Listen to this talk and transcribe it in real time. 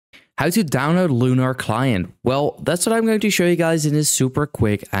How to download Lunar Client. Well, that's what I'm going to show you guys in this super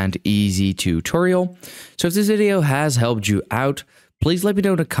quick and easy tutorial. So if this video has helped you out, please let me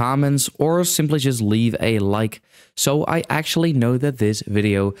know in the comments or simply just leave a like so I actually know that this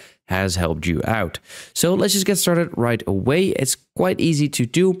video has helped you out. So let's just get started right away. It's quite easy to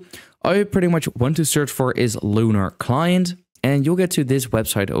do. All you pretty much want to search for is Lunar Client, and you'll get to this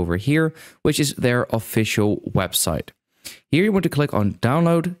website over here, which is their official website. Here you want to click on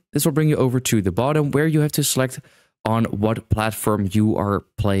download. This will bring you over to the bottom where you have to select on what platform you are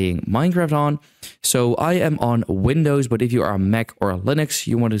playing Minecraft on. So I am on Windows, but if you are on Mac or Linux,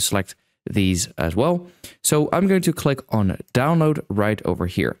 you want to select these as well. So I'm going to click on download right over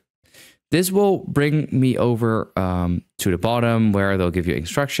here. This will bring me over to the bottom where they'll give you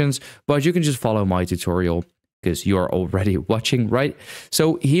instructions, but you can just follow my tutorial because you are already watching, right?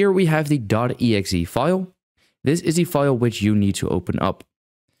 So here we have the .exe file. This is the file which you need to open up.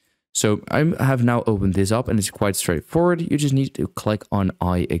 So I have now opened this up and it's quite straightforward. You just need to click on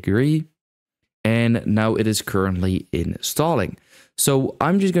I agree. And now it is currently installing. So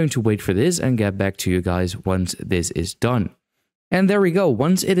I'm just going to wait for this and get back to you guys once this is done. And there we go.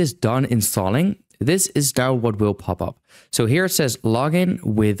 Once it is done installing, this is now what will pop up. So here it says login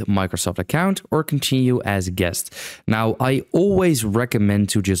with Microsoft account or continue as guest. Now, I always recommend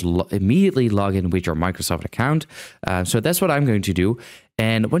to just immediately log in with your Microsoft account. So that's what I'm going to do.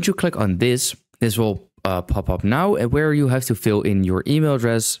 And once you click on this, this will pop up now where you have to fill in your email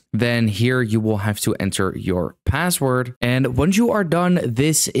address. Then here you will have to enter your password. And once you are done,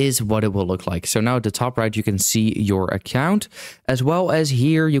 this is what it will look like. So now at the top right, you can see your account, as well as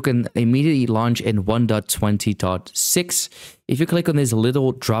here you can immediately launch in 1.20.6. If you click on this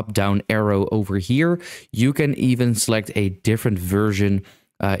little drop down arrow over here, you can even select a different version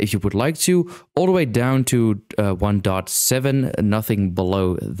if you would like to, all the way down to 1.7, nothing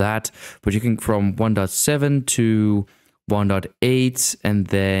below that. But you can from 1.7 to 1.8, and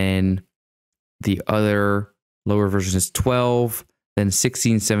then the other lower version is 12, then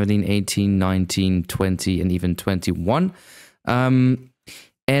 16, 17, 18, 19, 20, and even 21. And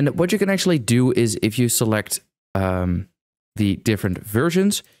what you can actually do is if you select the different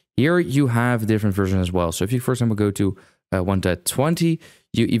versions, here you have different versions as well. So if you, for example, go to 1.20,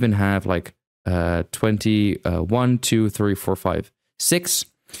 you even have like 21, 2, 3, 4, 5, 6.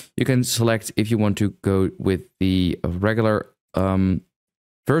 You can select if you want to go with the regular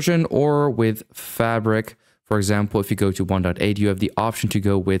version or with Fabric. For example, if you go to 1.8, you have the option to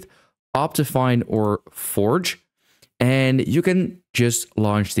go with Optifine or Forge. And you can just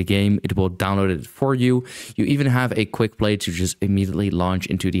launch the game. It will download it for you. You even have a quick play to just immediately launch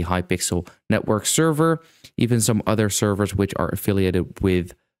into the Hypixel network server, even some other servers which are affiliated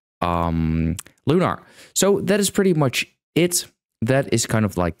with Lunar. So that is pretty much it. That is kind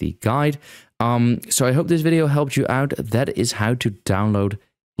of like the guide. So I hope this video helped you out. That is how to download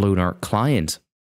Lunar Client.